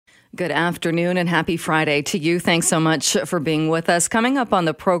Good afternoon and happy Friday to you. Thanks so much for being with us. Coming up on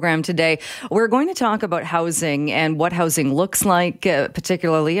the program today, we're going to talk about housing and what housing looks like,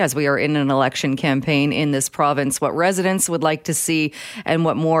 particularly as we are in an election campaign in this province, what residents would like to see and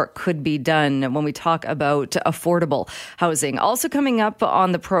what more could be done when we talk about affordable housing. Also coming up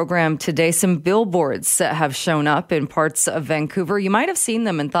on the program today, some billboards have shown up in parts of Vancouver. You might have seen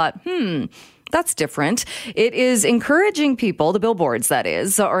them and thought, that's different. It is encouraging people, the billboards that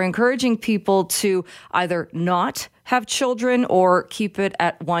is, are encouraging people to either not have children or keep it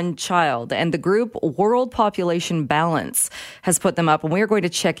at one child. And the group World Population Balance has put them up. And we are going to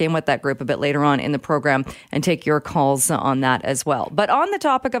check in with that group a bit later on in the program and take your calls on that as well. But on the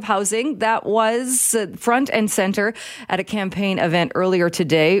topic of housing, that was front and center at a campaign event earlier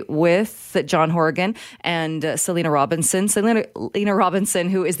today with John Horgan and Selena Robinson. Selena Robinson,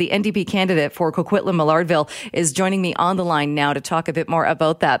 who is the NDP candidate for Coquitlam-Millardville, is joining me on the line now to talk a bit more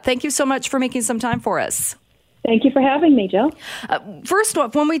about that. Thank you so much for making some time for us. Thank you for having me, Jill. First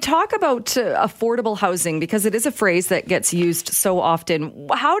off, when we talk about affordable housing, because it is a phrase that gets used so often,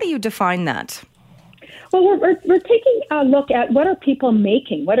 how do you define that? Well, we're taking a look at what are people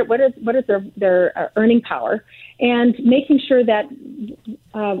making, what is their earning power, and making sure that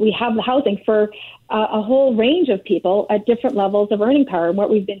we have the housing for a whole range of people at different levels of earning power. And what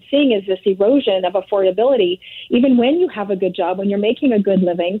we've been seeing is this erosion of affordability. Even when you have a good job, when you're making a good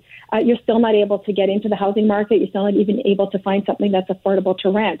living, you're still not able to get into the housing market. You're still not even able to find something that's affordable to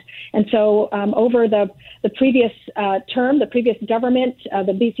rent. And so over the previous term, the previous government,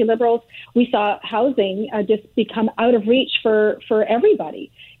 the BC Liberals, we saw housing just become out of reach for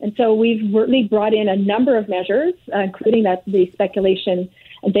everybody. And so we've really brought in a number of measures, including the speculation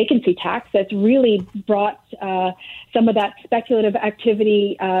and vacancy tax, that's really brought some of that speculative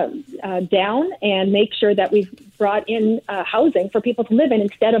activity down and make sure that we've brought in housing for people to live in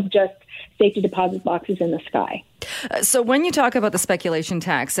instead of just safety deposit boxes in the sky. So when you talk about the speculation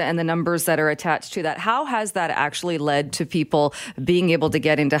tax and the numbers that are attached to that, how has that actually led to people being able to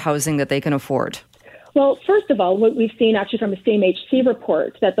get into housing that they can afford? Well, first of all, what we've seen actually from a CMHC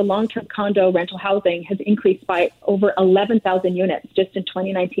report that the long-term condo rental housing has increased by over 11,000 units just in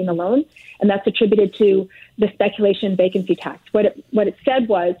 2019 alone, and that's attributed to the speculation vacancy tax. What it said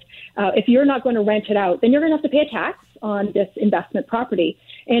was, if you're not going to rent it out, then you're going to have to pay a tax on this investment property.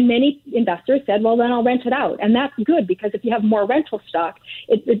 And many investors said, well, then I'll rent it out. And that's good because if you have more rental stock,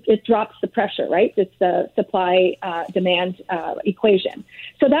 it drops the pressure, right? It's the supply-demand equation.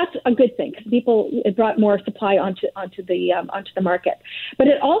 So that's a good thing because it brought more supply onto the market. But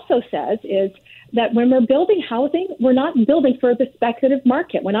it also says is that when we're building housing, we're not building for the speculative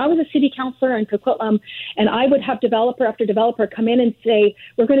market. When I was a city councillor in Coquitlam, and I would have developer after developer come in and say,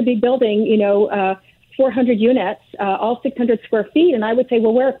 we're going to be building, 400 units, all 600 square feet. And I would say,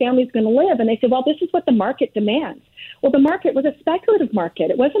 well, where are families going to live? And they say, well, this is what the market demands. Well, the market was a speculative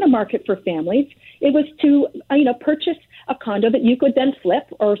market. It wasn't a market for families. It was to, purchase a condo that you could then flip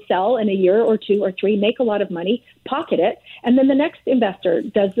or sell in a year or two or three, make a lot of money, pocket it, and then the next investor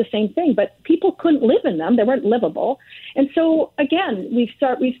does the same thing. But people couldn't live in them; they weren't livable. And so again,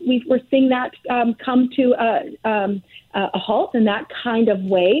 we're seeing that come to a halt in that kind of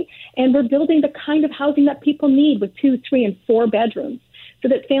way, and we're building the kind of housing that people need with 2, 3, and 4 bedrooms, so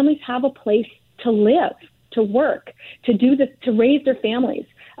that families have a place to live, to work, to do this, to raise their families,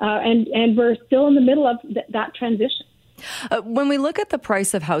 and we're still in the middle of that transition. When we look at the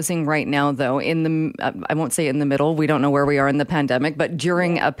price of housing right now, though, I won't say in the middle, we don't know where we are in the pandemic, but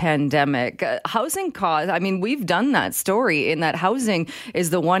during a pandemic, housing costs, we've done that story in that housing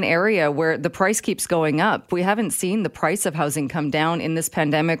is the one area where the price keeps going up. We haven't seen the price of housing come down in this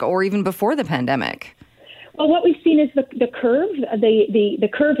pandemic or even before the pandemic. Well, what we've seen is the curve. The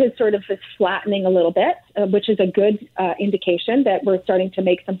curve is sort of flattening a little bit, which is a good indication that we're starting to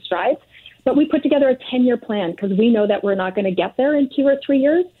make some strides. But we put together a 10-year plan because we know that we're not going to get there in 2 or 3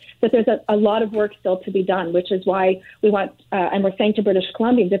 years, but there's a lot of work still to be done, which is why we want, and we're saying to British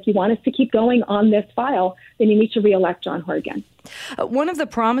Columbians, if you want us to keep going on this file, then you need to re-elect John Horgan. One of the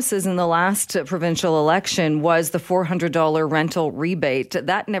promises in the last provincial election was the $400 rental rebate.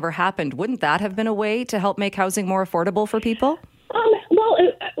 That never happened. Wouldn't that have been a way to help make housing more affordable for people?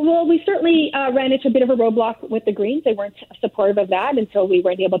 Well, we certainly ran into a bit of a roadblock with the Greens. They weren't supportive of that, and so we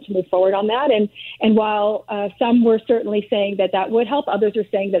weren't able to move forward on that. And while some were certainly saying that would help, others are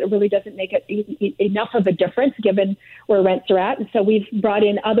saying that it really doesn't make enough of a difference given where rents are at. And so we've brought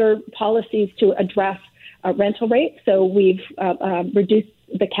in other policies to address rental rates. So we've reduced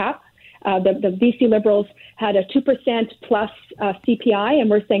the cap. The BC Liberals had a 2% plus CPI, and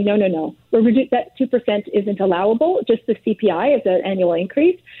we're saying no. That 2% isn't allowable. Just the CPI is an annual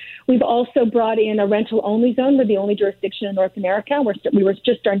increase. We've also brought in a rental-only zone. We're the only jurisdiction in North America. We were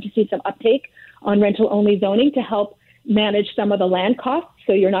just starting to see some uptake on rental-only zoning to help manage some of the land costs,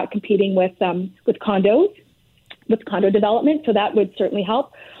 so you're not competing with condos, with condo development. So that would certainly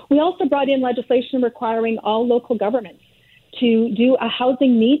help. We also brought in legislation requiring all local governments to do a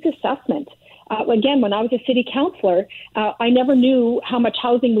housing needs assessment. Again, when I was a city councillor, I never knew how much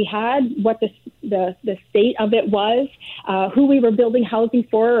housing we had, what the state of it was, who we were building housing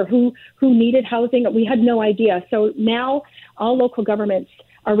for, or who needed housing. We had no idea. So now all local governments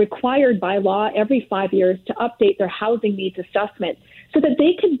are required by law every 5 years to update their housing needs assessment so that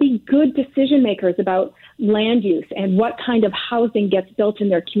they can be good decision makers about land use and what kind of housing gets built in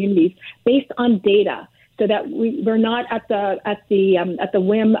their communities based on data, so that we're not at the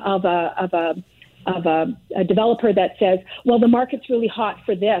whim of a developer that says, well, the market's really hot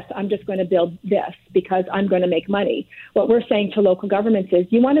for this, I'm just going to build this because I'm going to make money. What we're saying to local governments is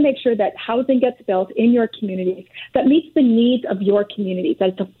you want to make sure that housing gets built in your communities that meets the needs of your communities, that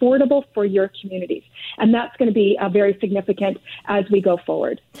it's affordable for your communities. And that's going to be very significant as we go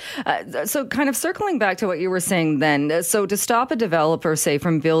forward. So kind of circling back to what you were saying then, so to stop a developer, say,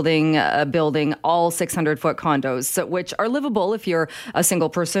 from building all 600-foot condos, which are livable if you're a single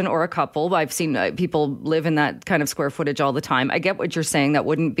person or a couple. I've seen people live in that kind of square footage all the time. I get what you're saying. That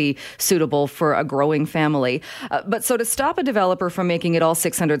wouldn't be suitable for a growing family. But so to stop a developer from making it all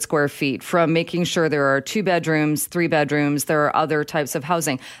 600 square feet, from making sure there are 2 bedrooms, 3 bedrooms, there are other types of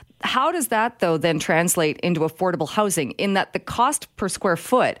housing, how does that, though, then translate into affordable housing in that the cost per square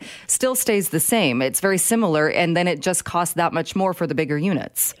foot still stays the same? It's very similar, and then it just costs that much more for the bigger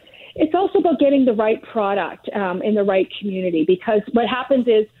units. It's also about getting the right product in the right community, because what happens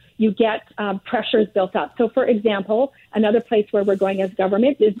is you get pressures built up. So, for example, another place where we're going as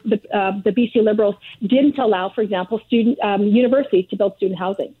government is the BC Liberals didn't allow, for example, universities to build student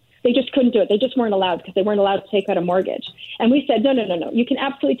housing. They just couldn't do it. They just weren't allowed because they weren't allowed to take out a mortgage. And we said, no. You can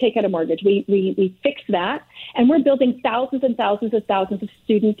absolutely take out a mortgage. We fixed that. And we're building thousands and thousands and thousands of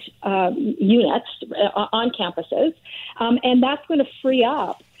student units on campuses. And that's going to free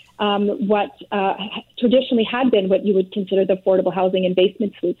up what traditionally had been what you would consider the affordable housing and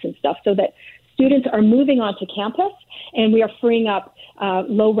basement suites and stuff, so that students are moving onto campus, and we are freeing up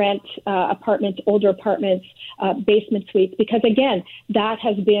low-rent apartments, older apartments, basement suites, because, again, that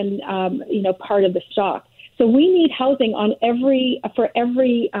has been, part of the stock. So we need housing for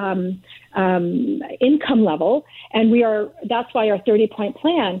every income level, and that's why our 30-point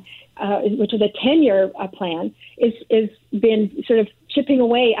plan, which is a 10-year plan, is been sort of chipping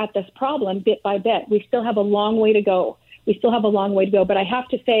away at this problem bit by bit. We still have a long way to go. But I have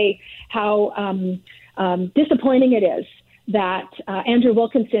to say how disappointing it is that Andrew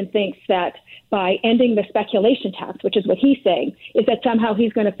Wilkinson thinks that by ending the speculation tax, which is what he's saying, is that somehow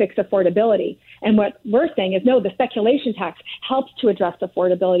he's going to fix affordability. And what we're saying is, no, the speculation tax helps to address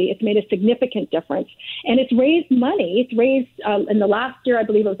affordability. It's made a significant difference. And it's raised money. It's raised, in the last year, I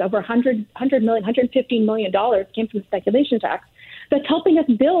believe it was over $115 million came from the speculation tax. That's helping us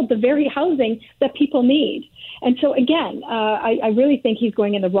build the very housing that people need. And so, again, I really think he's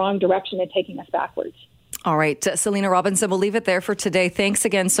going in the wrong direction and taking us backwards. All right. Selena Robinson, we'll leave it there for today. Thanks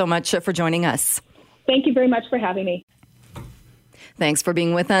again so much for joining us. Thank you very much for having me. Thanks for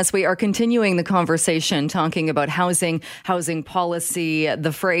being with us. We are continuing the conversation talking about housing policy,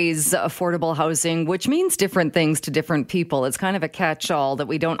 the phrase affordable housing, which means different things to different people. It's kind of a catch-all that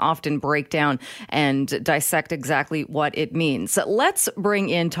we don't often break down and dissect exactly what it means. Let's bring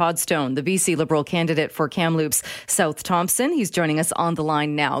in Todd Stone, the BC Liberal candidate for Kamloops South Thompson. He's joining us on the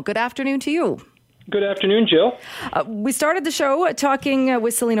line now. Good afternoon to you. Good afternoon, Jill. We started the show talking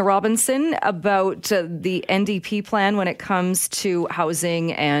with Selena Robinson about the NDP plan when it comes to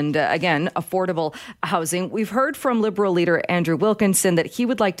housing and, again, affordable housing. We've heard from Liberal leader Andrew Wilkinson that he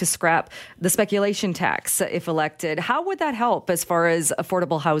would like to scrap the speculation tax if elected. How would that help as far as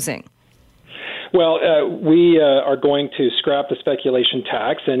affordable housing? Well, we are going to scrap the speculation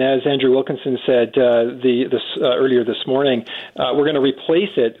tax, and as Andrew Wilkinson said earlier this morning, we're going to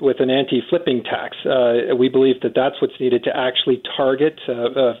replace it with an anti-flipping tax. We believe that that's what's needed to actually target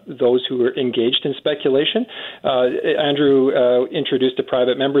those who are engaged in speculation. Andrew introduced a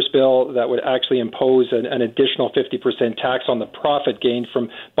private member's bill that would actually impose an additional 50% tax on the profit gained from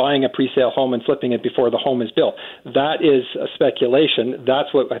buying a presale home and flipping it before the home is built. That is a speculation.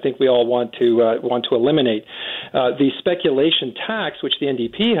 That's what I think we all want to want to eliminate. The speculation tax, which the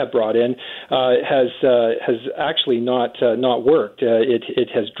NDP have brought in, has actually not worked. It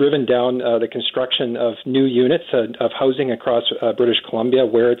has driven down the construction of new units of housing across British Columbia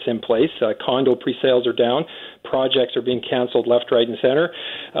where it's in place. Condo pre-sales are down. Projects are being canceled left, right, and center.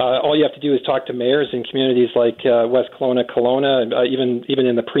 All you have to do is talk to mayors in communities like West Kelowna, even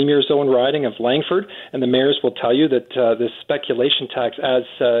in the premier zone riding of Langford, and the mayors will tell you that this speculation tax,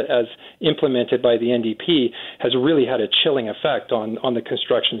 as implemented by the NDP, has really had a chilling effect on the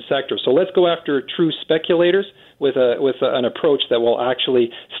construction sector. So let's go after true speculators with an approach that will actually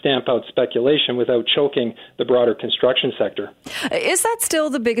stamp out speculation without choking the broader construction sector. Is that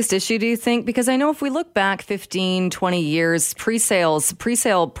still the biggest issue, do you think? Because I know if we look back 15, 20 years, pre-sale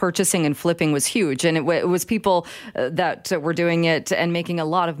purchasing and flipping was huge, and it was people that were doing it and making a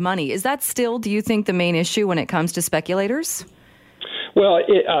lot of money. Is that still, do you think, the main issue when it comes to speculators? Well,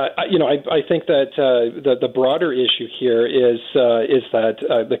 I think that the broader issue here is that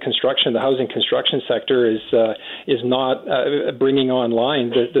the housing construction sector is not bringing online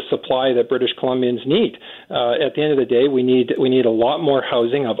the supply that British Columbians need. At the end of the day, we need a lot more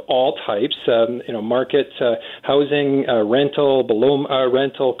housing of all types. Market housing, rental, below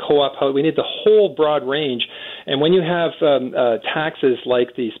rental, co-op housing. We need the whole broad range. And when you have taxes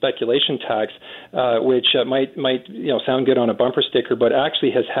like the speculation tax, which might sound good on a bumper sticker, but actually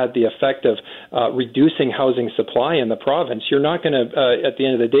has had the effect of reducing housing supply in the province, you're not going to, at the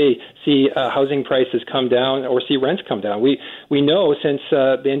end of the day, see housing prices come down or see rents come down. We know since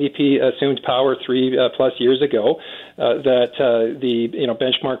the NDP assumed power 3+ years ago that the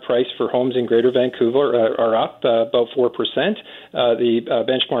benchmark price for homes in Greater Vancouver are up about 4%. The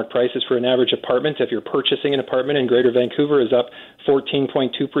benchmark prices for an average apartment, if you're purchasing an apartment in Greater Vancouver, is up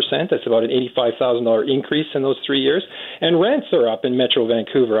 14.2%. That's about an $85,000 increase in those 3 years. And rents are up in Metro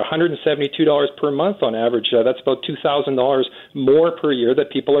Vancouver, $172 per month on average. That's about $2,000 more per year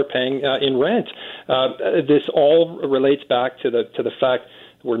that people are paying in rent. This all relates back to the fact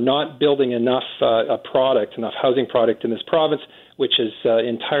we're not building enough housing product in this province, which is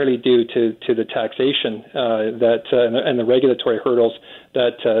entirely due to the taxation and the regulatory hurdles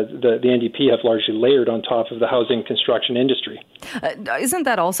that the NDP have largely layered on top of the housing construction industry. Isn't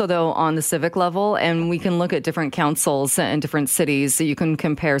that also, though, on the civic level? And we can look at different councils in different cities. So you can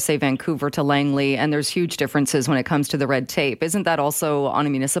compare, say, Vancouver to Langley, and there's huge differences when it comes to the red tape. Isn't that also on a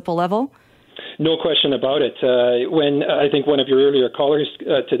municipal level? No question about it. When I think one of your earlier callers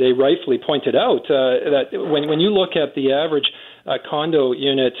today rightfully pointed out that when you look at the average a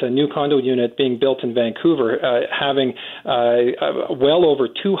new condo unit being built in Vancouver, having well over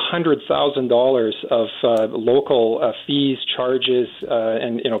 $200,000 of local fees, charges,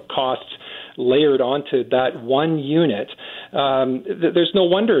 and costs layered onto that one unit. There's no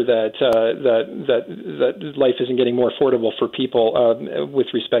wonder that life isn't getting more affordable for people with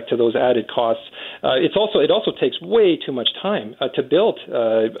respect to those added costs. It also takes way too much time to build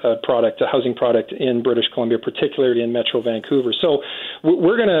a housing product in British Columbia, particularly in Metro Vancouver. So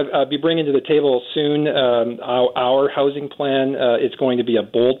we're going to be bringing to the table soon our housing plan. It's going to be a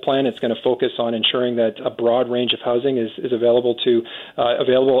bold plan. It's going to focus on ensuring that a broad range of housing is available,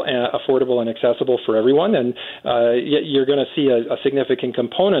 affordable, and accessible for everyone. And you're going to see a significant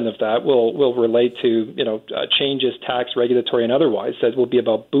component of that will relate to changes, tax, regulatory, and otherwise. That will be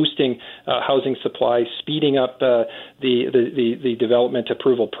about boosting housing supply, speeding up the development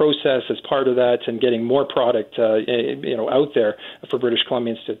approval process as part of that, and getting more product out there for British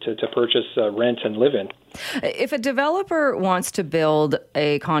Columbians to purchase, rent, and live in. If a developer wants to build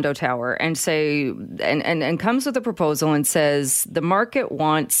a condo tower and comes with a proposal and says the market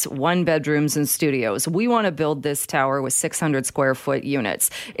wants 1-bedrooms and studios, we want to build this tower with 600 square foot units,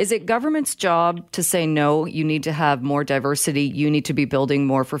 is it government's job to say no, you need to have more diversity, you need to be building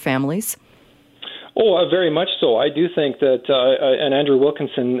more for families? Oh, very much so. I do think that, and Andrew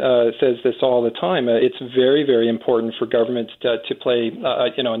Wilkinson says this all the time, it's very, very important for government to play,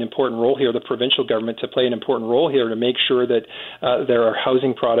 an important role here, the provincial government to play an important role here to make sure that there are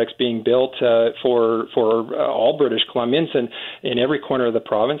housing products being built for all British Columbians and in every corner of the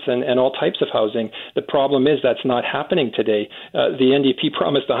province and all types of housing. The problem is that's not happening today. The NDP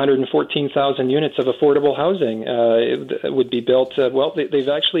promised 114,000 units of affordable housing would be built. They've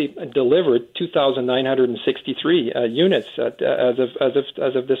actually delivered 2,000 2,963 units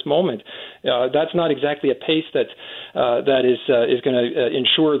as of this moment. That's not exactly a pace that is going to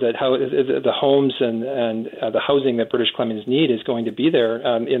ensure that the homes and the housing that British Columbians need is going to be there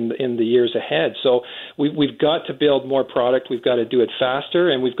in the years ahead. So we've got to build more product. We've got to do it faster,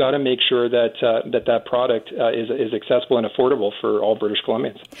 and we've got to make sure that product is accessible and affordable for all British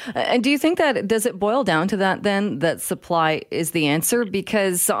Columbians. And do you think does it boil down to that then, that supply is the answer?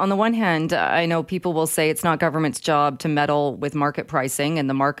 Because on the one hand, I know people will say it's not government's job to meddle with market pricing, and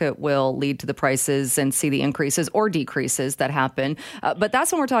the market will lead to the prices and see the increases or decreases that happen. But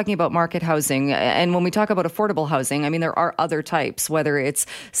that's when we're talking about market housing. And when we talk about affordable housing, I mean, there are other types, whether it's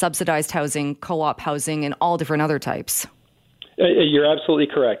subsidized housing, co-op housing, and all different other types. You're absolutely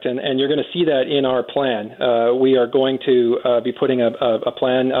correct, and you're going to see that in our plan. We are going to be putting a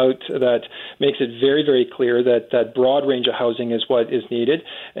plan out that makes it very, very clear that broad range of housing is what is needed,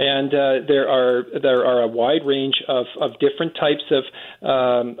 and there are a wide range of different types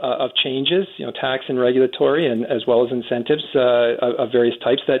of changes, tax and regulatory, and as well as incentives of various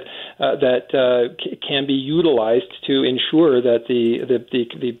types that can be utilized to ensure that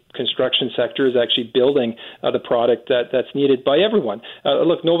the construction sector is actually building the product that's needed by everyone.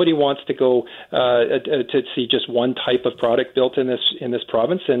 Look, nobody wants to go to see just one type of product built in this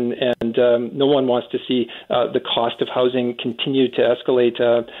province, and no one wants to see the cost of housing continue to escalate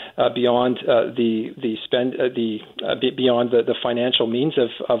beyond beyond the financial means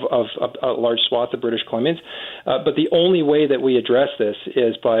of a large swath of British Columbians. But the only way that we address this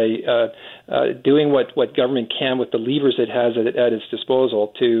is by doing what government can with the levers it has at its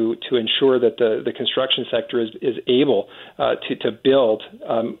disposal to ensure that the construction sector is able to build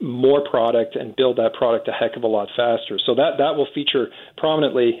more product and build that product a heck of a lot faster. So that will feature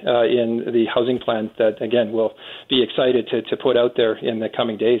prominently in the housing plan that, again, we'll be excited to put out there in the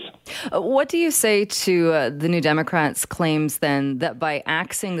coming days. What do you say to the New Democrats' claims then that by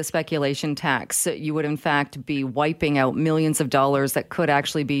axing the speculation tax, you would in fact be wiping out millions of dollars that could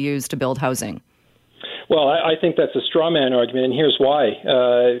actually be used to build housing? Well, I think that's a straw man argument, and here's why.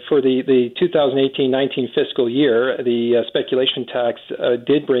 For the 2018-19 fiscal year, the speculation tax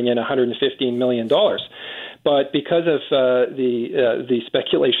did bring in $115 million. But because of the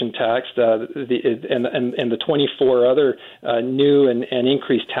speculation tax and the 24 other new and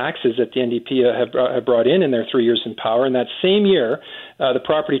increased taxes that the NDP have brought in their 3 years in power, in that same year, the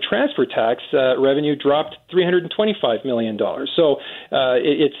property transfer tax revenue dropped $325 million. So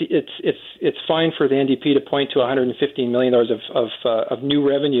it's fine for the NDP to point to $115 million of new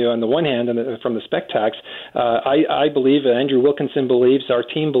revenue on the one hand and from the spec tax. I believe, Andrew Wilkinson believes, our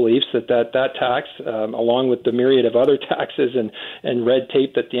team believes that tax, along with the myriad of other taxes and red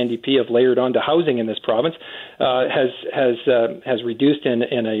tape that the NDP have layered onto housing in this province, has reduced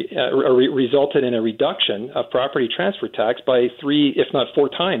resulted in a reduction of property transfer tax by 3, if not 4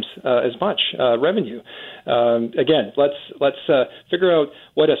 times as much revenue. Again, let's figure out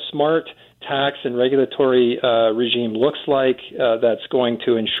what a smart tax and regulatory regime looks like that's going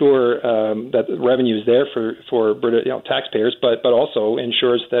to ensure that revenue is there for British taxpayers, but also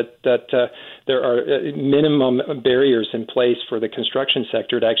ensures that there are minimum barriers in place for the construction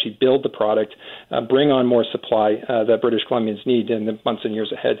sector to actually build the product, bring on more supply that British Columbians need in the months and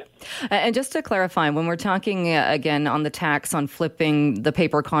years ahead. And just to clarify, when we're talking again on the tax on flipping the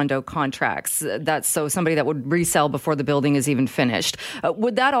paper condo contracts, that's so somebody that would resell before the building is even finished.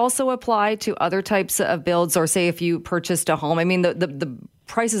 Would that also apply to other types of builds, or say if you purchased a home? I mean, the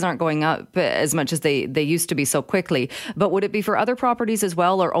prices aren't going up as much as they used to be so quickly, but would it be for other properties as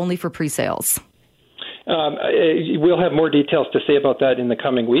well, or only for pre-sales? We'll have more details to say about that in the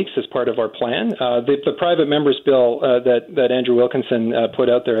coming weeks as part of our plan. The private members bill that Andrew Wilkinson put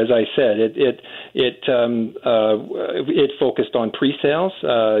out there, as I said, it focused on pre-sales,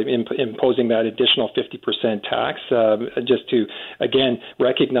 imposing that additional 50% tax, just to again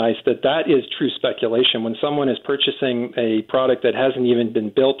recognize that is true speculation. When someone is purchasing a product that hasn't even been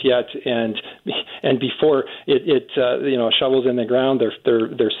built yet, and before it shovels in the ground,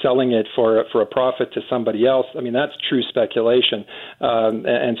 they're selling it for a profit to somebody else. I mean, that's true speculation,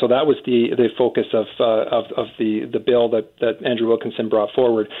 and so that was the focus of the bill that Andrew Wilkinson brought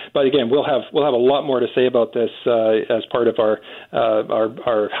forward. But again, we'll have a lot more to say about this as part of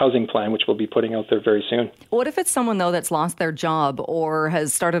our housing plan, which we'll be putting out there very soon. What if it's someone though that's lost their job or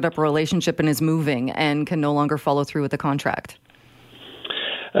has started up a relationship and is moving and can no longer follow through with the contract?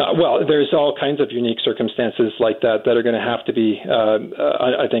 Well, there's all kinds of unique circumstances like that are going to have to be,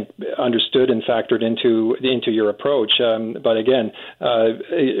 I think, understood and factored into your approach. But again,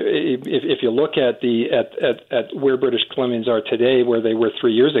 if you look at where British Columbians are today, where they were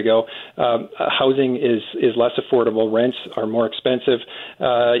 3 years ago, housing is less affordable. Rents are more expensive.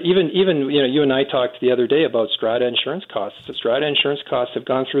 Even you and I talked the other day about strata insurance costs. The strata insurance costs have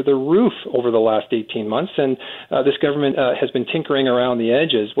gone through the roof over the last 18 months, and this government has been tinkering around the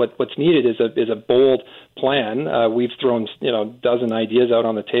edges. What's needed is a bold plan. We've thrown a dozen ideas out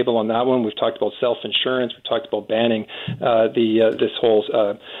on the table on that one. We've talked about self-insurance. We've talked about banning this whole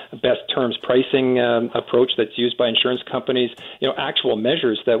best terms pricing approach that's used by insurance companies. Actual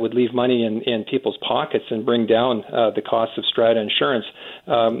measures that would leave money in people's pockets and bring down the cost of strata insurance.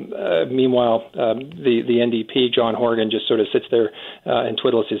 Meanwhile, the NDP, John Horgan, just sort of sits there and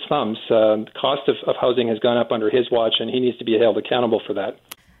twiddles his thumbs. The cost of housing has gone up under his watch, and he needs to be held accountable for that.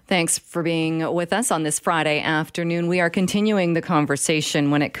 Thanks for being with us on this Friday afternoon. We are continuing the conversation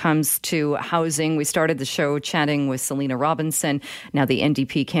when it comes to housing. We started the show chatting with Selina Robinson, now the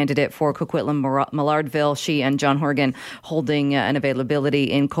NDP candidate for Coquitlam-Millardville. She and John Horgan holding an availability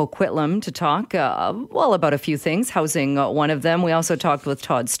in Coquitlam to talk, about a few things. Housing, one of them. We also talked with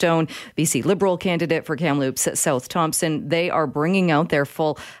Todd Stone, BC Liberal candidate for Kamloops South Thompson. They are bringing out their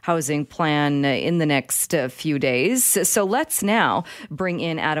full housing plan in the next few days. So let's now bring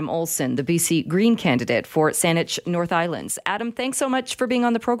in Adam Olsen, the BC Green candidate for Saanich North Islands. Adam, thanks so much for being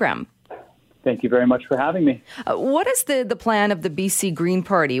on the program. Thank you very much for having me. What is the plan of the BC Green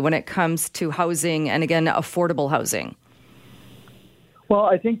Party when it comes to housing and, again, affordable housing? Well,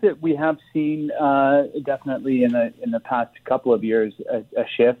 I think that we have seen definitely in the past couple of years a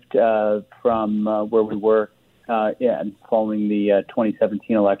shift from where we were following the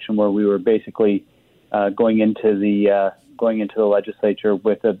 2017 election, where we were basically going into the legislature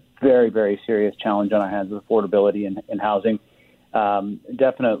with a very, very serious challenge on our hands with affordability in housing.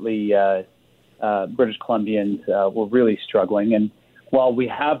 Definitely, British Columbians were really struggling. And while we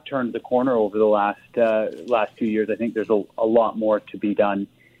have turned the corner over the last few years, I think there's a lot more to be done.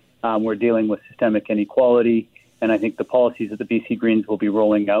 We're dealing with systemic inequality, and I think the policies that the BC Greens will be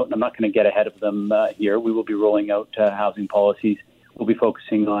rolling out, and I'm not going to get ahead of them here, we will be rolling out housing policies. We'll be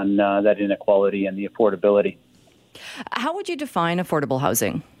focusing on that inequality and the affordability. How would you define affordable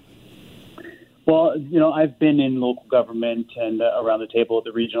housing? Well, I've been in local government and around the table at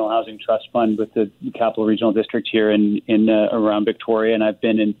the Regional Housing Trust Fund with the Capital Regional District here in around Victoria, and I've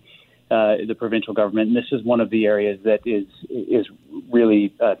been in the provincial government. And this is one of the areas that is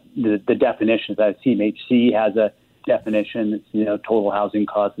really the definition. That CMHC has a definition. It's, total housing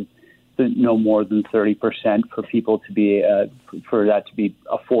costs is no more than 30% for people to be for that to be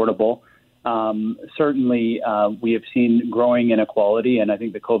affordable. Certainly, we have seen growing inequality, and I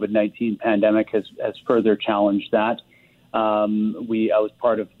think the COVID-19 pandemic has further challenged that. I was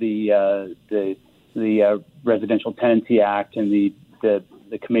part of the Residential Tenancy Act and the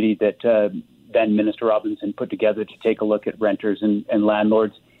committee that then Minister Robinson put together to take a look at renters and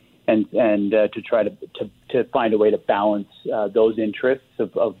landlords, and to try to find a way to balance those interests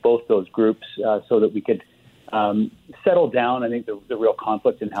of both those groups so that we could settle down, I think, the real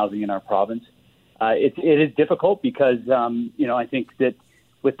conflict in housing in our province. It is difficult because, I think that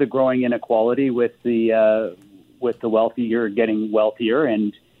with the growing inequality, with the wealthier getting wealthier,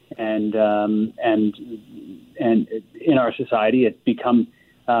 and in our society, it's become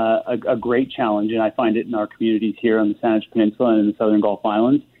a great challenge, and I find it in our communities here on the Saanich Peninsula and in the Southern Gulf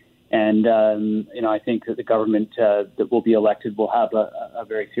Islands. And, I think that the government that will be elected will have a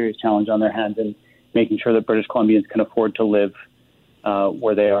very serious challenge on their hands in making sure that British Columbians can afford to live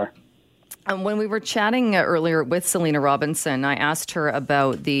where they are. When we were chatting earlier with Selina Robinson, I asked her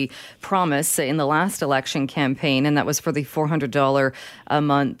about the promise in the last election campaign, and that was for the $400 a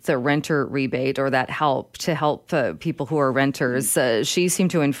month renter rebate, or that help people who are renters. She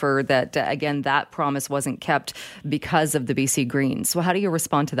seemed to infer that, again, that promise wasn't kept because of the BC Greens. So how do you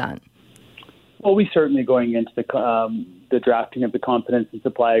respond to that? Well, we certainly, going into the drafting of the confidence and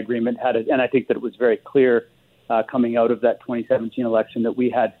supply agreement, had it, and I think that it was very clear coming out of that 2017 election that we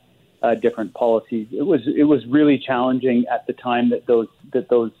had different policies. It was really challenging at the time that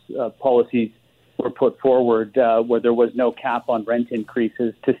those policies were put forward, where there was no cap on rent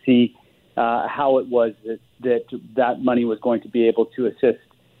increases, to see how it was that money was going to be able to assist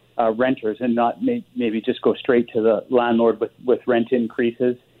renters and not maybe just go straight to the landlord with rent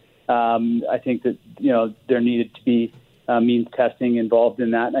increases. I think that there needed to be means testing involved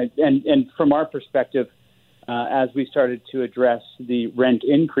in that, and from our perspective, as we started to address the rent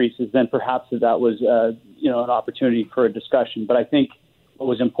increases, then perhaps that was an opportunity for a discussion. But I think what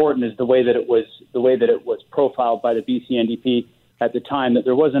was important is the way that it was profiled by the BC NDP at the time, that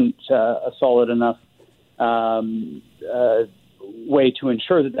there wasn't a solid enough way to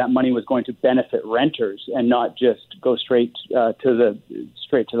ensure that money was going to benefit renters and not just go straight to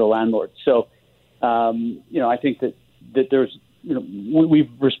the landlord. So, I think that there's, we've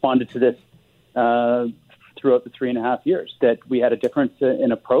responded to this throughout the 3.5 years, that we had a difference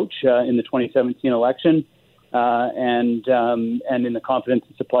in approach in the 2017 election, and in the confidence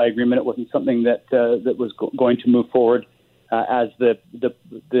and supply agreement, it wasn't something that was going to move forward as the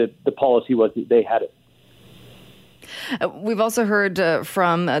policy was that they had it. We've also heard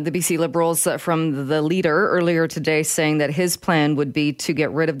from the BC Liberals, from the leader earlier today, saying that his plan would be to get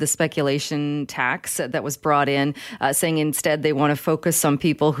rid of the speculation tax that was brought in, saying instead they want to focus on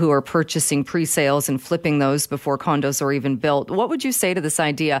people who are purchasing pre-sales and flipping those before condos are even built. What would you say to this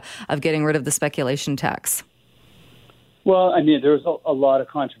idea of getting rid of the speculation tax? Well, I mean, there's a lot of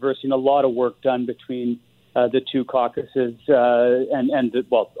controversy and a lot of work done between the two caucuses and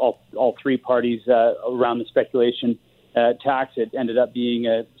all three parties around the speculation tax. It ended up being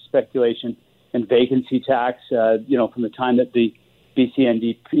a speculation and vacancy tax. From the time that the BC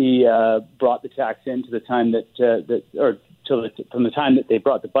NDP brought the tax in to the time from the time that they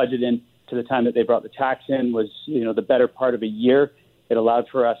brought the budget in to the time that they brought the tax in was the better part of a year. It allowed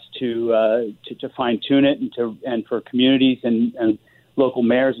for us to fine tune it and for communities and local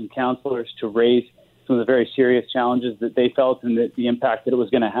mayors and councillors to raise some of the very serious challenges that they felt and the impact that it was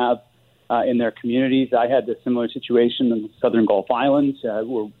going to have in their communities. I had a similar situation in the Southern Gulf Islands,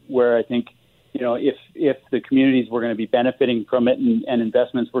 where I think, if the communities were going to be benefiting from it and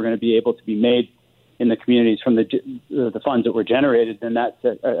investments were going to be able to be made in the communities from the funds that were generated, then that's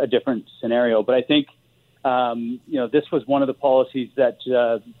a different scenario. But I think, this was one of the policies that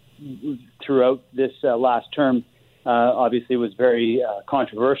throughout this last term obviously was very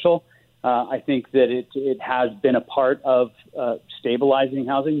controversial. I think that it has been a part of stabilizing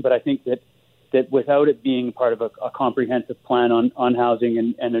housing, but I think that without it being part of a comprehensive plan on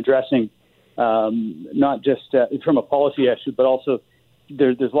housing and addressing not just from a policy issue, but also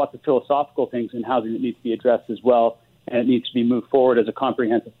there's lots of philosophical things in housing that need to be addressed as well, and it needs to be moved forward as a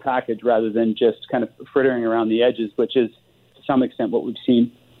comprehensive package rather than just kind of frittering around the edges, which is to some extent what we've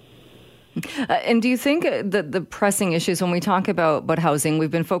seen. And do you think that the pressing issues when we talk about housing,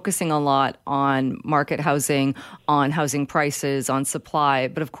 we've been focusing a lot on market housing, on housing prices, on supply,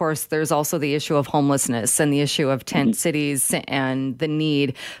 but of course there's also the issue of homelessness and the issue of tent cities and the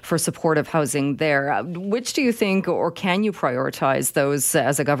need for supportive housing there. Which do you think, or can you prioritize those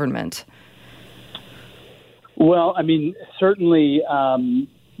as a government? Well, I mean, certainly,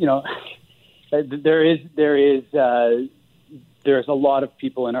 there's a lot of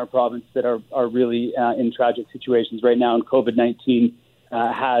people in our province that are really in tragic situations right now, and COVID-19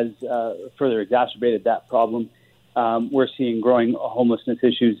 has further exacerbated that problem. We're seeing growing homelessness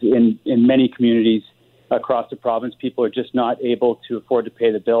issues in many communities across the province. People are just not able to afford to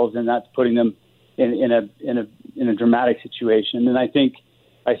pay the bills, and that's putting them in a dramatic situation. And I think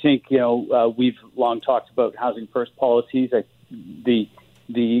we've long talked about housing first policies.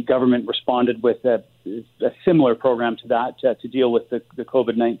 The government responded with a similar program to that to deal with the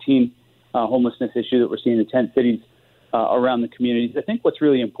COVID-19 homelessness issue that we're seeing in tent cities around the communities. I think what's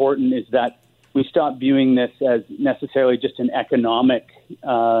really important is that we stop viewing this as necessarily just an economic,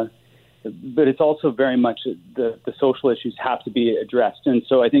 but it's also very much the social issues have to be addressed. And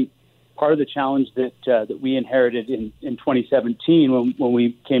so I think part of the challenge that we inherited in 2017 when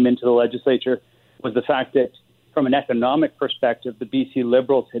we came into the legislature was the fact that from an economic perspective, the BC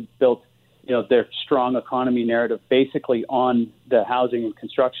Liberals had built their strong economy narrative basically on the housing and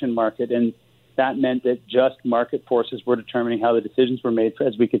construction market, and that meant that just market forces were determining how the decisions were made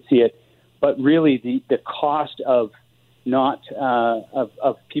as we could see it. But really, the cost of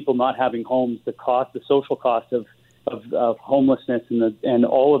people not having homes, the social cost of homelessness, and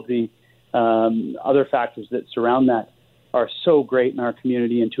all of the other factors that surround that are so great in our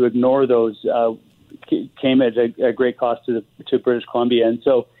community, and to ignore those came at a great cost to British Columbia. And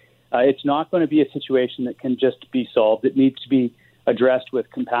so it's not going to be a situation that can just be solved. It needs to be addressed with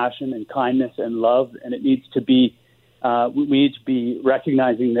compassion and kindness and love, and it needs to be we need to be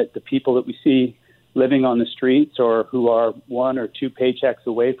recognizing that the people that we see living on the streets or who are one or two paychecks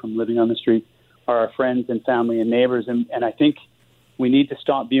away from living on the streets are our friends and family and neighbors. And I think we need to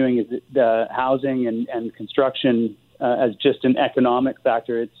stop viewing the housing and construction as just an economic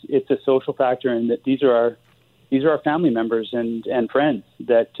factor. It's a social factor, and that these are our family members and friends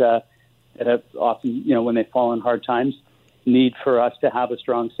that have often, when they fall in hard times, need for us to have a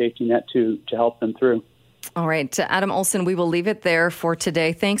strong safety net to help them through. All right, Adam Olson, we will leave it there for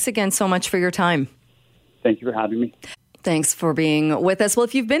today. Thanks again so much for your time. Thank you for having me. Thanks for being with us. Well,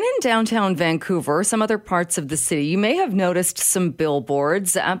 if you've been in downtown Vancouver, some other parts of the city, you may have noticed some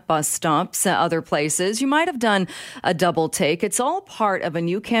billboards at bus stops, other places. You might have done a double take. It's all part of a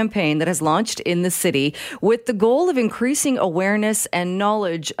new campaign that has launched in the city with the goal of increasing awareness and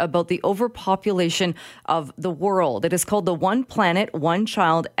knowledge about the overpopulation of the world. It is called the One Planet, One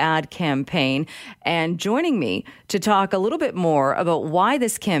Child ad campaign. And joining me to talk a little bit more about why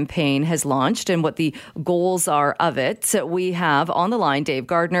this campaign has launched and what the goals are of it, we have on the line Dave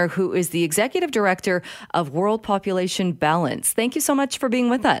Gardner, who is the Executive Director of World Population Balance. Thank you so much for being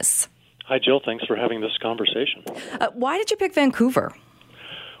with us. Hi, Jill. Thanks for having this conversation. Why did you pick Vancouver?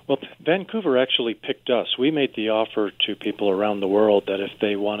 Well, Vancouver actually picked us. We made the offer to people around the world that if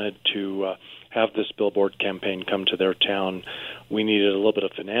they wanted to have this billboard campaign come to their town, we needed a little bit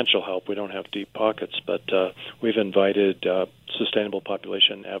of financial help. We don't have deep pockets, but we've invited sustainable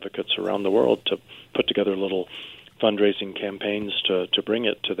population advocates around the world to put together little fundraising campaigns to bring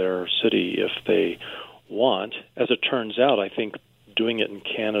it to their city if they want. As it turns out, I think doing it in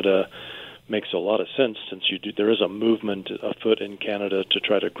Canada makes a lot of sense since there is a movement afoot in Canada to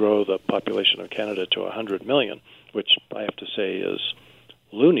try to grow the population of Canada to 100 million, which I have to say is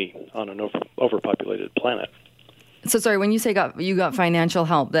loony on an overpopulated planet. So sorry, when you say you got financial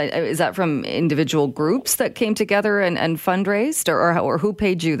help, is that from individual groups that came together and fundraised, or who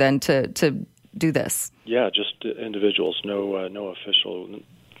paid you then to do this? Yeah, just individuals, no official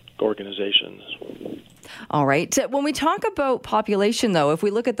organizations. All right. When we talk about population, though, if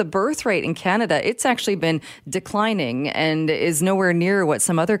we look at the birth rate in Canada, it's actually been declining and is nowhere near what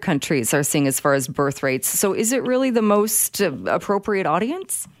some other countries are seeing as far as birth rates. So is it really the most appropriate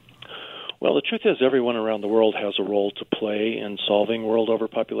audience? Well, the truth is everyone around the world has a role to play in solving world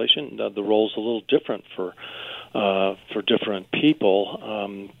overpopulation. The role's a little different for different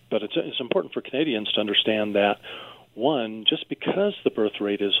people, but it's important for Canadians to understand that, one, just because the birth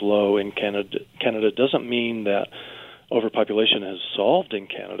rate is low in Canada doesn't mean that overpopulation is solved in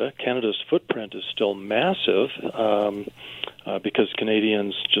Canada. Canada's footprint is still massive because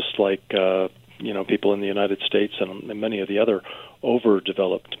Canadians, just like people in the United States and many of the other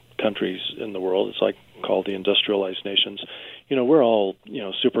overdeveloped countries in the world, it's like called the industrialized nations, we're all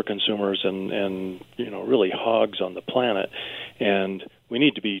super consumers and really hogs on the planet, and we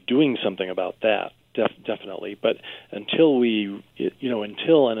need to be doing something about that. Definitely, but until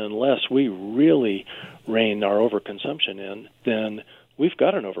and unless we really rein our overconsumption in, then we've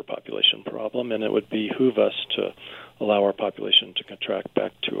got an overpopulation problem, and it would behoove us to allow our population to contract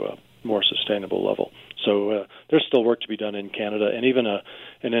back to a more sustainable level. So there's still work to be done in Canada, and even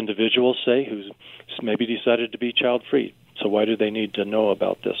an individual, say, who's maybe decided to be child-free. So why do they need to know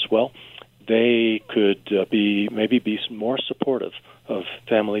about this? Well, they could be more supportive of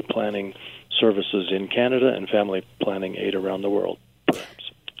family planning services in Canada and family planning aid around the world,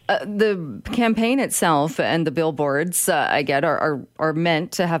 perhaps. The campaign itself and the billboards, I get, are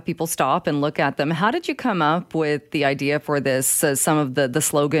meant to have people stop and look at them. How did you come up with the idea for this? Some of the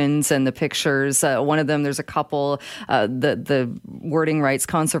slogans and the pictures. One of them, there's a couple. The wording writes,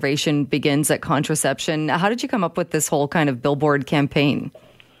 "Conservation begins at contraception." How did you come up with this whole kind of billboard campaign?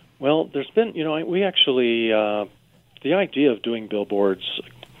 Well, there's been, we actually, the idea of doing billboards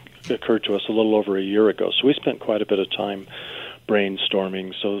occurred to us a little over a year ago. So we spent quite a bit of time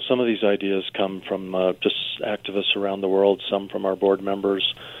brainstorming. So some of these ideas come from just activists around the world, some from our board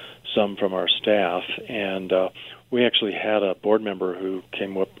members, some from our staff. And we actually had a board member who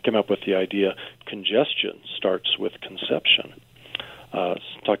came up with the idea, congestion starts with conception,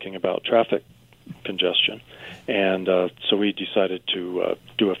 talking about traffic congestion. And so we decided to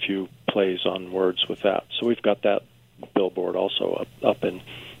do a few plays on words with that. So we've got that billboard also up in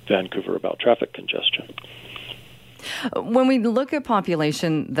Vancouver about traffic congestion. When we look at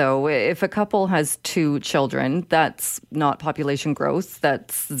population, though, if a couple has 2 children, that's not population growth,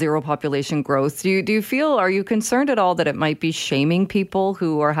 that's zero population growth. Do you feel, are you concerned at all that it might be shaming people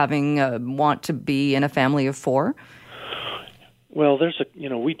who are want to be in a family of 4? Well,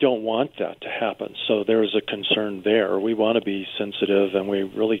 we don't want that to happen. So there's a concern there. We want to be sensitive, and we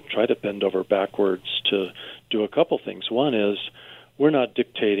really try to bend over backwards to do a couple things. One is, we're not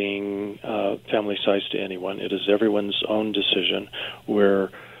dictating family size to anyone. It is everyone's own decision.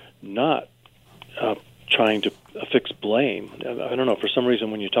 We're not trying to affix blame. I don't know, for some reason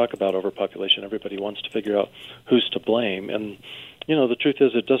when you talk about overpopulation, everybody wants to figure out who's to blame. And, the truth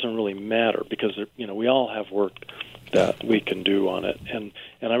is it doesn't really matter because, we all have work that we can do on it. And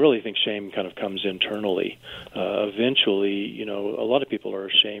I really think shame kind of comes internally. Eventually, a lot of people are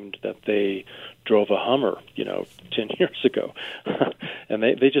ashamed that they drove a Hummer, 10 years ago. And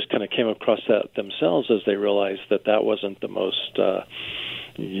they just kind of came across that themselves as they realized that wasn't the most, the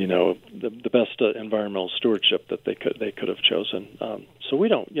best environmental stewardship that they could have chosen. So we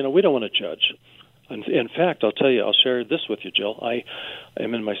don't want to judge. In fact, I'll share this with you, Jill. I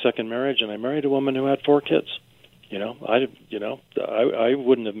am in my second marriage, and I married a woman who had 4 kids. I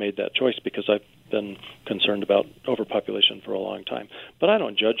wouldn't have made that choice because I've been concerned about overpopulation for a long time. But I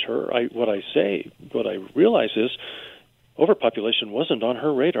don't judge her. What I realize is overpopulation wasn't on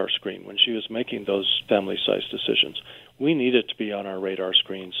her radar screen when she was making those family-sized decisions. We need it to be on our radar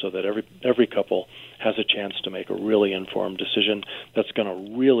screen so that every couple has a chance to make a really informed decision that's going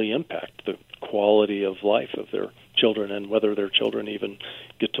to really impact the quality of life of their children and whether their children even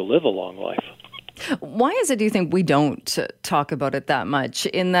get to live a long life. Why is it, do you think, we don't talk about it that much,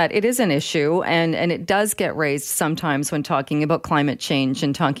 in that it is an issue and it does get raised sometimes when talking about climate change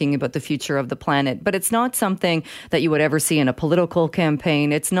and talking about the future of the planet, but it's not something that you would ever see in a political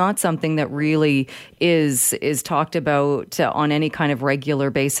campaign. It's not something that really is talked about on any kind of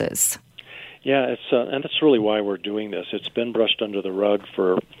regular basis. Yeah, and that's really why we're doing this. It's been brushed under the rug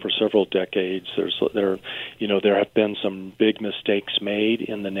for several decades. There have been some big mistakes made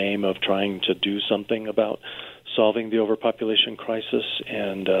in the name of trying to do something about solving the overpopulation crisis,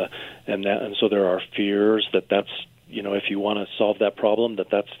 and so there are fears that's if you want to solve that problem,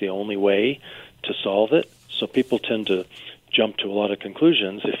 that's the only way to solve it. So people tend to jump to a lot of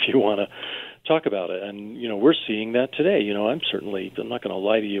conclusions if you want to talk about it. And, we're seeing that today. I'm not going to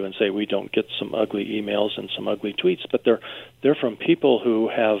lie to you and say we don't get some ugly emails and some ugly tweets, but they're from people who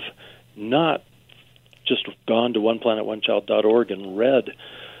have not just gone to oneplanetonechild.org and read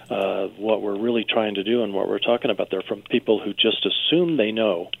what we're really trying to do and what we're talking about. They're from people who just assume they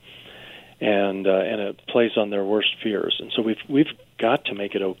know, and it plays on their worst fears. And so we've got to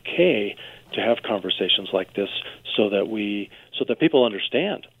make it okay to have conversations like this so that people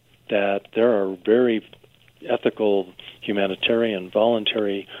understand that there are very ethical, humanitarian,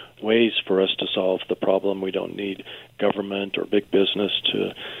 voluntary ways for us to solve the problem. We don't need government or big business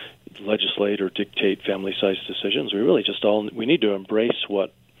to legislate or dictate family-sized decisions. We need to embrace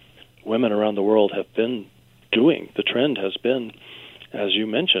what women around the world have been doing. The trend has been, as you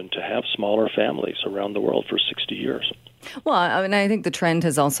mentioned, to have smaller families around the world for 60 years. Well, I think the trend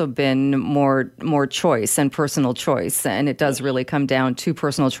has also been more choice and personal choice, and it does really come down to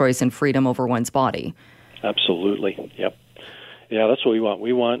personal choice and freedom over one's body. Absolutely. Yep. Yeah, that's what we want.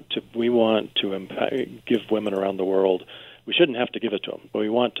 We want to give women around the world. We shouldn't have to give it to them, but we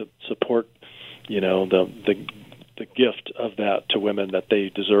want to support, the gift of that to women that they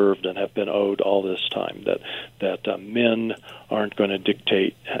deserved and have been owed all this time. That men aren't going to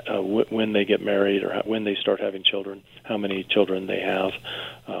dictate when they get married or when they start having children, how many children they have.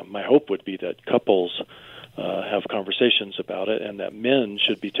 My hope would be that couples have conversations about it, and that men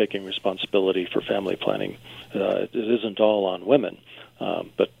should be taking responsibility for family planning. It isn't all on women,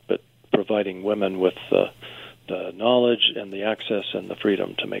 but providing women with the knowledge and the access and the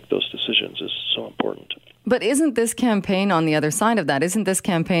freedom to make those decisions is so important. But isn't this campaign on the other side of that? Isn't this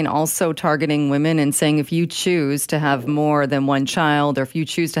campaign also targeting women and saying if you choose to have more than one child or if you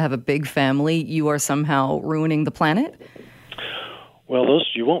choose to have a big family, you are somehow ruining the planet? Well,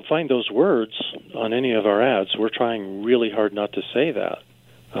 you won't find those words on any of our ads. We're trying really hard not to say that.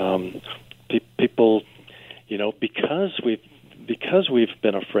 People, because we've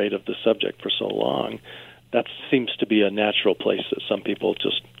been afraid of the subject for so long, that seems to be a natural place that some people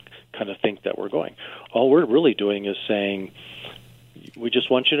just kind of think that we're going. All we're really doing is saying, we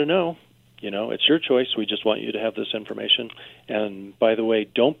just want you to know, it's your choice. We just want you to have this information. And by the way,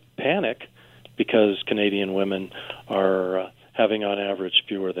 don't panic because Canadian women are having on average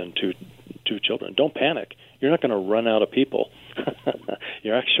fewer than two children. Don't panic. You're not going to run out of people.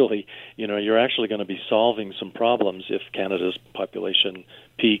 You're actually going to be solving some problems if Canada's population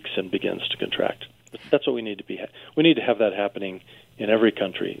peaks and begins to contract. That's what we need to be. We need to have that happening in every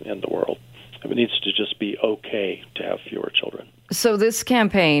country in the world. It needs to just be okay to have fewer children. So this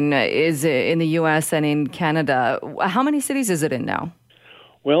campaign is in the U.S. and in Canada. How many cities is it in now?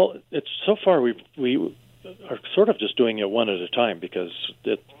 Well, so far we are sort of just doing it one at a time because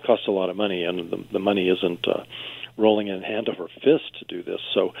it costs a lot of money, and the money isn't rolling in hand over fist to do this.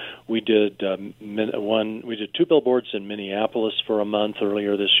 So we did two billboards in Minneapolis for a month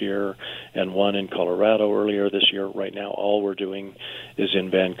earlier this year, and one in Colorado earlier this year. Right now, all we're doing is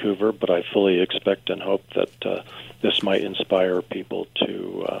in Vancouver, but I fully expect and hope that this might inspire people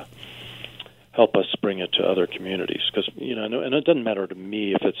to help us bring it to other communities. Because, and it doesn't matter to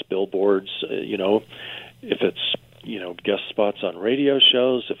me if it's billboards, if it's, guest spots on radio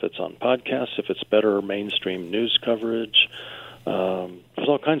shows, if it's on podcasts, if it's better mainstream news coverage. There's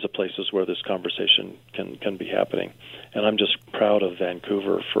all kinds of places where this conversation can be happening. And I'm just proud of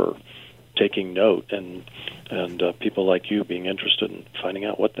Vancouver for taking note and people like you being interested in finding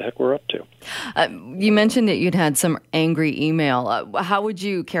out what the heck we're up to. You mentioned that you'd had some angry email. How would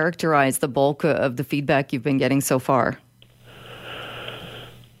you characterize the bulk of the feedback you've been getting so far?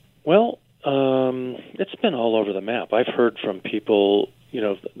 Well, it's been all over the map. I've heard from people,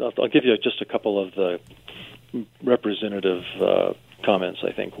 I'll give you just a couple of the representative comments,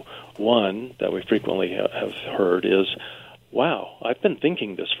 I think. One that we frequently have heard is, wow, I've been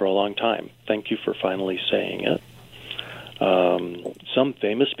thinking this for a long time. Thank you for finally saying it. Some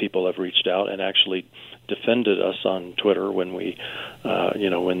famous people have reached out and actually defended us on Twitter when we,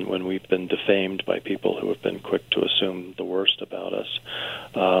 when we've been defamed by people who have been quick to assume the worst about us.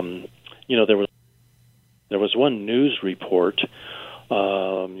 There was one news report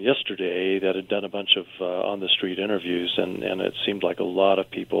yesterday that had done a bunch of on-the-street interviews, and it seemed like a lot of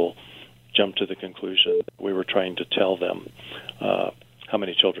people jumped to the conclusion that we were trying to tell them how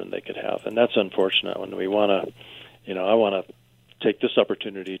many children they could have. And that's unfortunate. When we want to, I want to take this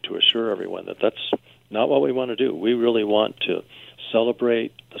opportunity to assure everyone that that's not what we want to do. We really want to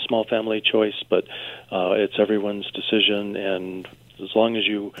celebrate the small family choice, but it's everyone's decision. And as long as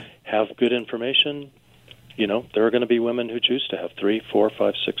you have good information, there are going to be women who choose to have 3, 4,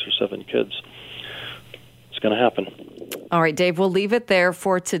 5, 6, or 7 kids. It's going to happen. All right, Dave, we'll leave it there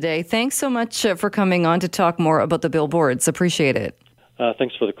for today. Thanks so much for coming on to talk more about the billboards. Appreciate it.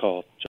 Thanks for the call.